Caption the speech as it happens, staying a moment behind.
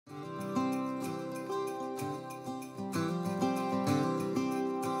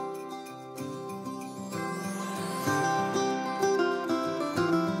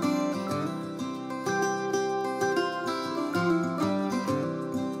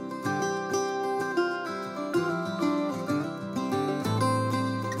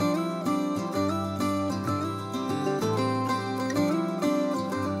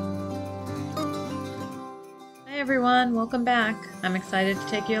everyone, welcome back. I'm excited to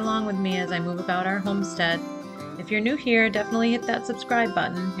take you along with me as I move about our homestead. If you're new here, definitely hit that subscribe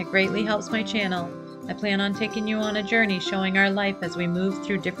button. It greatly helps my channel. I plan on taking you on a journey showing our life as we move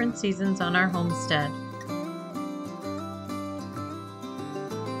through different seasons on our homestead.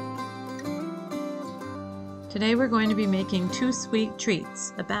 Today we're going to be making 2 sweet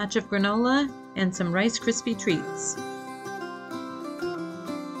treats, a batch of granola and some Rice Krispy treats.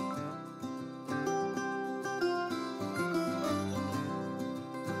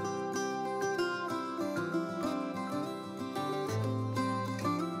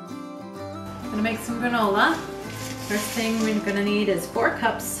 I'm going to make some granola. First thing we're going to need is 4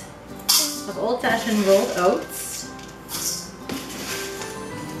 cups of old-fashioned rolled oats,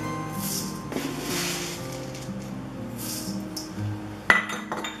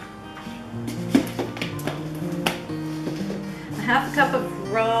 a half a cup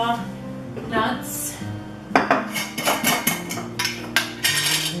of raw nuts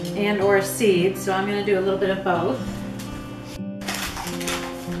and or seeds, so I'm going to do a little bit of both.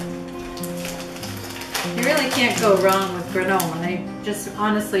 You really can't go wrong with granola.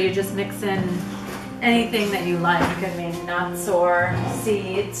 Honestly, you just mix in anything that you like. It could be nuts or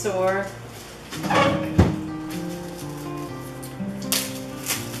seeds or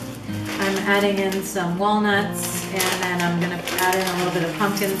I'm adding in some walnuts, and then I'm going to add in a little bit of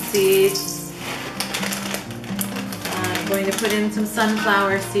pumpkin seeds. I'm going to put in some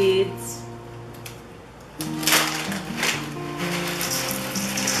sunflower seeds.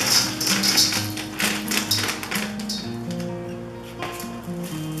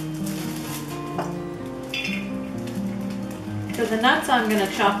 For the nuts, I'm going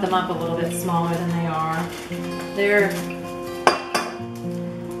to chop them up a little bit smaller than they are. They're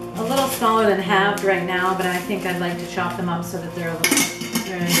a little smaller than halved right now, but I think I'd like to chop them up so that they're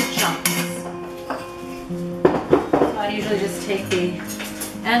in chunks. So I usually just take the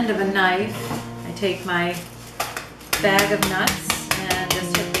end of a knife. I take my bag of nuts and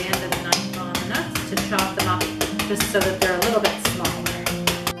just hit the end of the knife on the nuts to chop them up just so that they're a little bit smaller.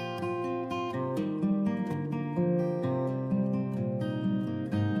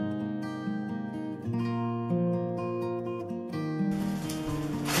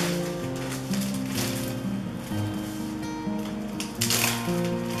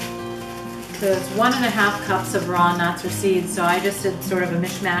 So it's 1.5 cups of raw nuts or seeds. So I just did sort of a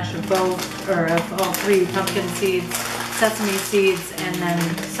mishmash of both, or of all 3: pumpkin seeds, sesame seeds, and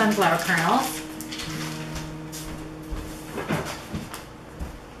then sunflower kernels.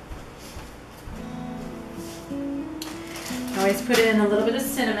 I always put in a little bit of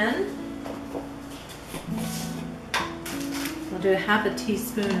cinnamon. I'll do 1/2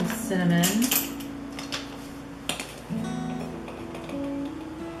 teaspoon of cinnamon.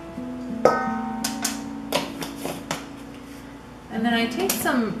 And then I take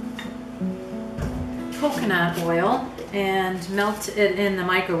some coconut oil and melt it in the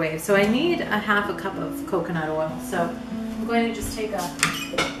microwave. So I need 1/2 cup of coconut oil. So I'm going to just take a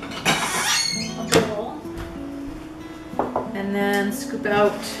bowl and then scoop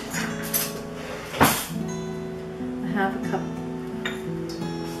out 1/2 cup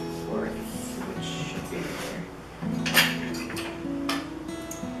worth, which should be here.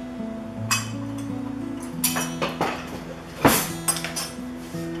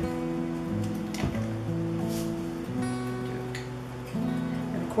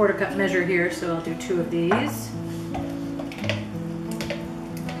 Quarter cup measure here, so I'll do 2 of these.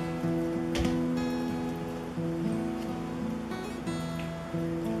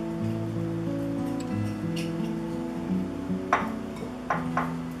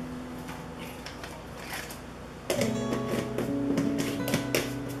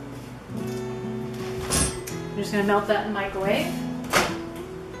 I'm just going to melt that in the microwave.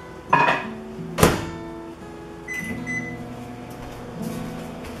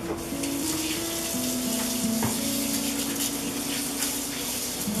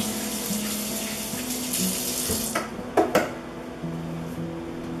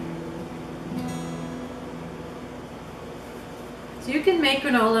 So you can make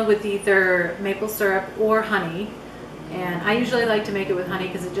granola with either maple syrup or honey, and I usually like to make it with honey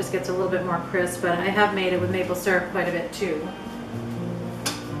because it just gets a little bit more crisp, but I have made it with maple syrup quite a bit too.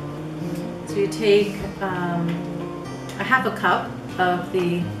 So you take 1/2 cup of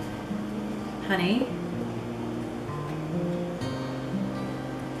the honey,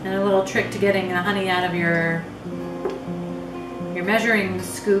 and a little trick to getting the honey out of your measuring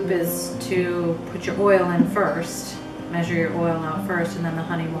scoop is to put your oil in first. Measure your oil out first, and then the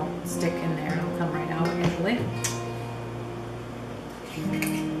honey won't stick in there. It'll come right out usually.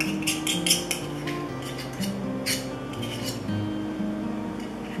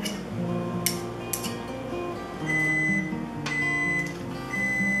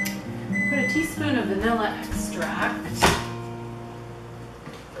 teaspoon of vanilla extract.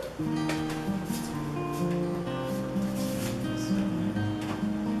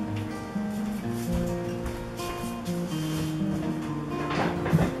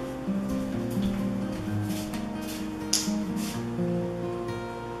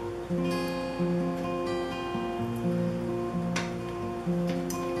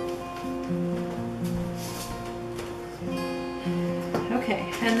 Okay,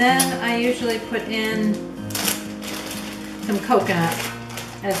 and then I usually put in some coconut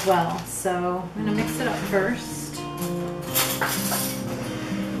as well. So I'm gonna mix it up first.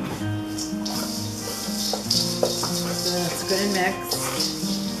 So that's good and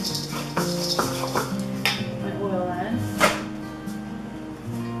mixed. My oil in.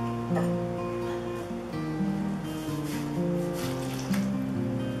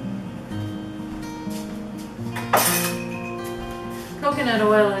 Coconut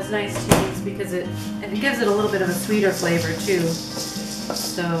oil is nice to use because it gives it a little bit of a sweeter flavor too.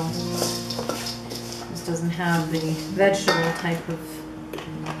 So this doesn't have the vegetable type of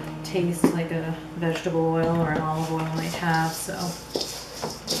taste like a vegetable oil or an olive oil might have. So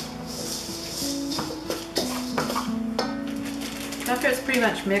after it's pretty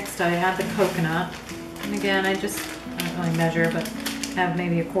much mixed, I add the coconut. And again, I don't really measure, but have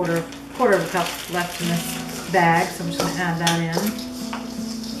maybe a quarter of a cup left in this bag, so I'm just going to add that in.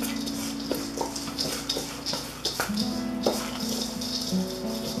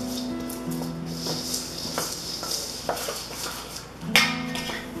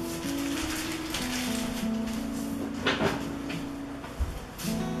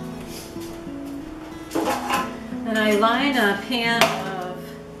 And I line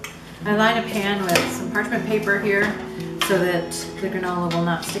a pan with some parchment paper here so that the granola will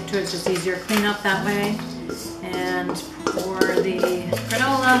not stick to it. It's just easier to clean up that way. And pour the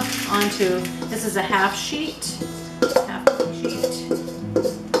granola onto, this is a half sheet. And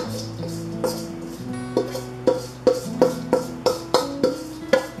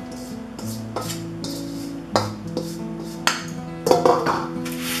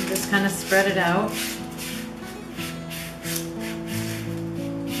just kind of spread it out.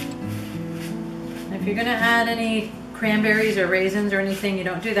 If you're going to add any cranberries or raisins or anything, you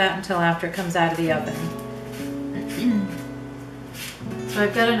don't do that until after it comes out of the oven. So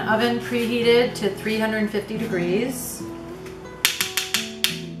I've got an oven preheated to 350 degrees.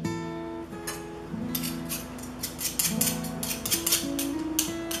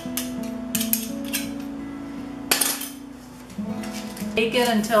 Bake it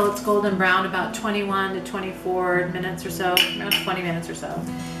until it's golden brown, about 21 to 24 minutes or so, around 20 minutes or so.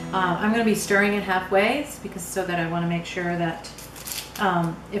 I'm going to be stirring it halfway because so that I want to make sure that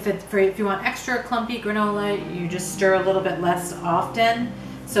if you want extra clumpy granola, you just stir a little bit less often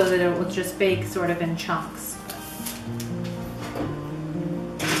so that it will just bake sort of in chunks.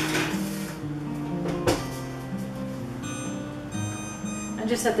 I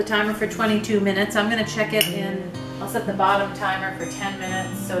just set the timer for 22 minutes. I'm going to check it in. I'll set the bottom timer for 10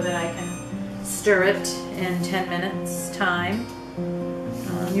 minutes so that I can stir it in 10 minutes time.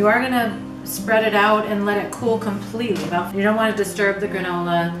 You are going to spread it out and let it cool completely. You don't want to disturb the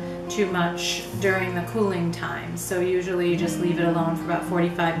granola too much during the cooling time. So usually you just leave it alone for about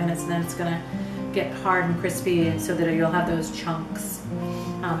 45 minutes and then it's going to get hard and crispy and so that you'll have those chunks.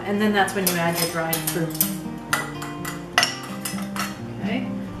 And then that's when you add your dried fruit. Okay,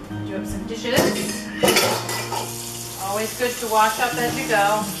 do up some dishes. Always good to wash up as you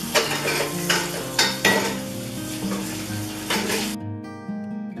go.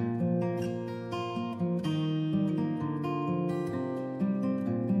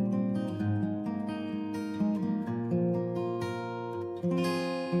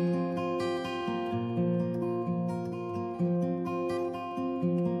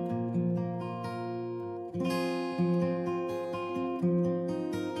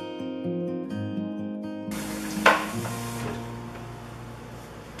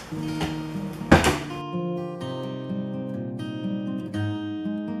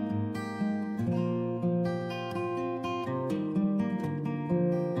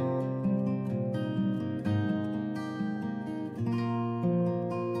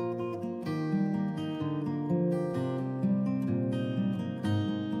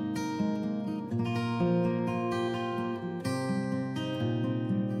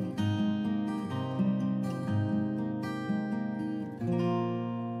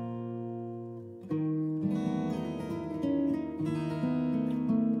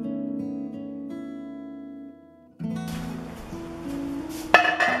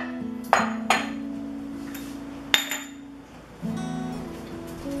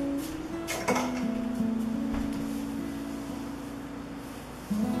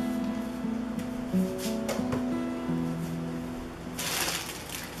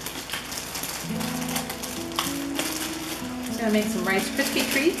 gonna make some Rice Krispy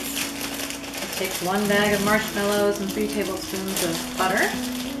treats. Take 1 bag of marshmallows and 3 tablespoons of butter.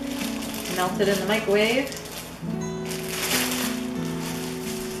 Melt it in the microwave.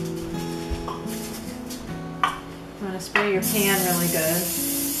 You want to spray your pan really good.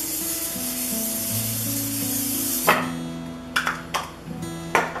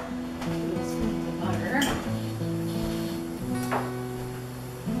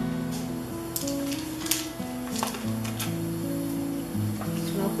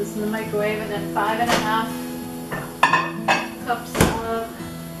 This in the microwave, and then 5.5 cups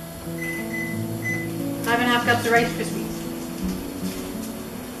of Rice Krispies.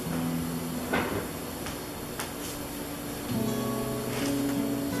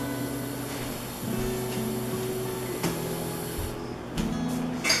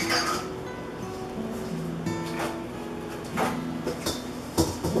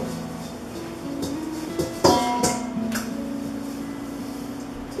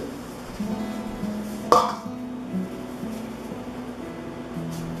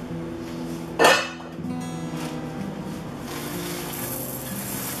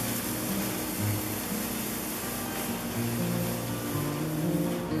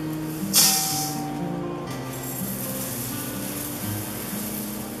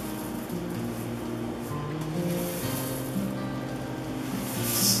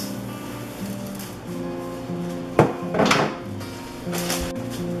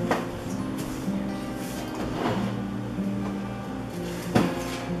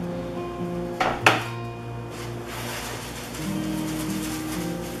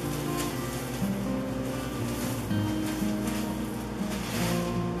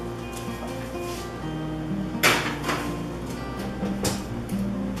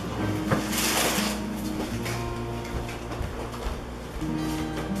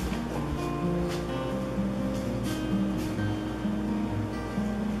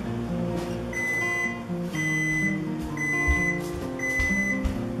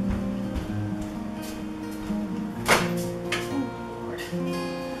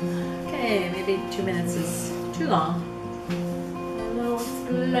 Maybe 2 minutes is too long. A little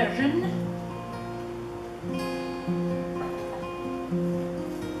explosion.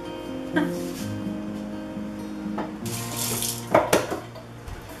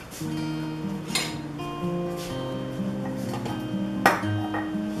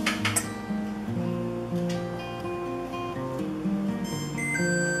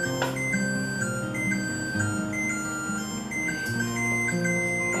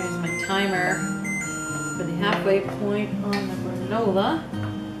 Timer for the halfway point on the granola.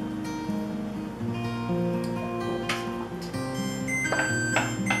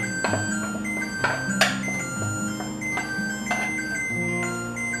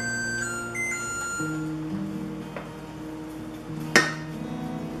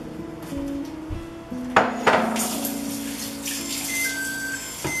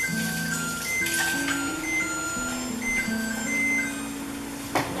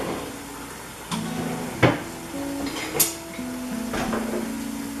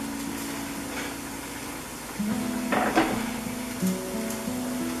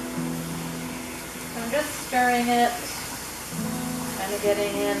 Just stirring it, kind of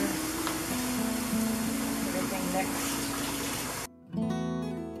getting in everything mixed.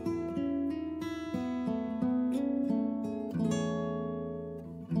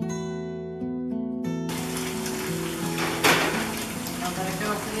 I'll let it go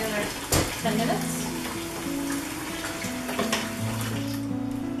for the other 10 minutes.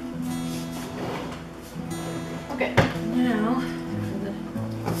 Okay, now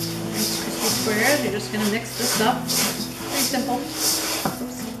squares. You're just going to mix this up. Pretty simple.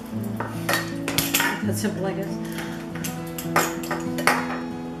 Oops. Not that simple, I guess.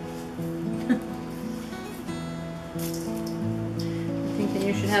 I think that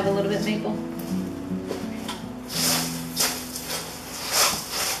you should have a little bit maple.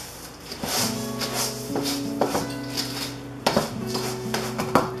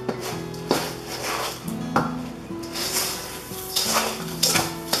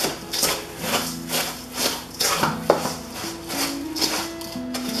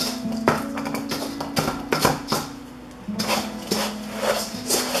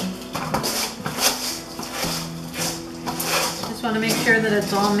 Want to make sure that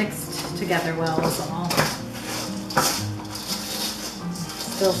it's all mixed together well is all.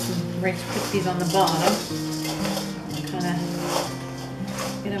 Still some Rice Krispies on the bottom. Kind of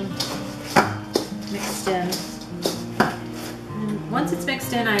get them mixed in. And once it's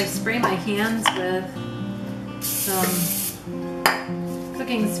mixed in, I spray my hands with some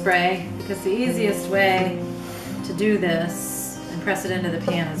cooking spray because the easiest way to do this and press it into the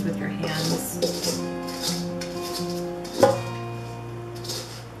pan as with your hands.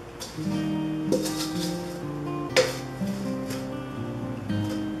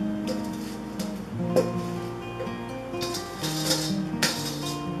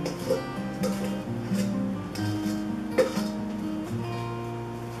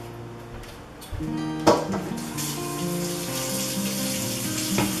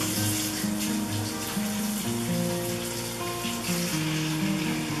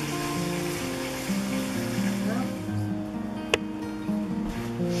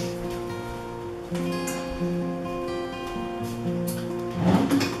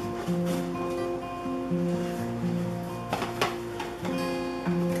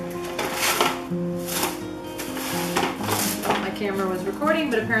 Camera was recording,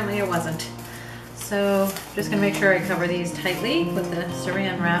 but apparently it wasn't. So I'm just going to make sure I cover these tightly with the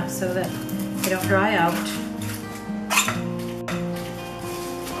saran wrap so that they don't dry out.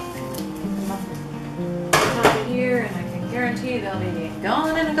 Put them here, and I can guarantee they'll be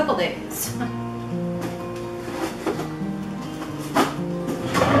gone in a couple days.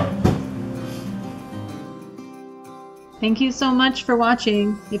 Thank you so much for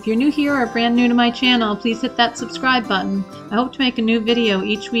watching. If you're new here or brand new to my channel, please hit that subscribe button. I hope to make a new video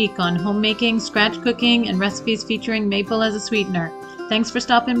each week on homemaking, scratch cooking, and recipes featuring maple as a sweetener. Thanks for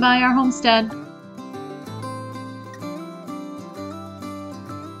stopping by our homestead.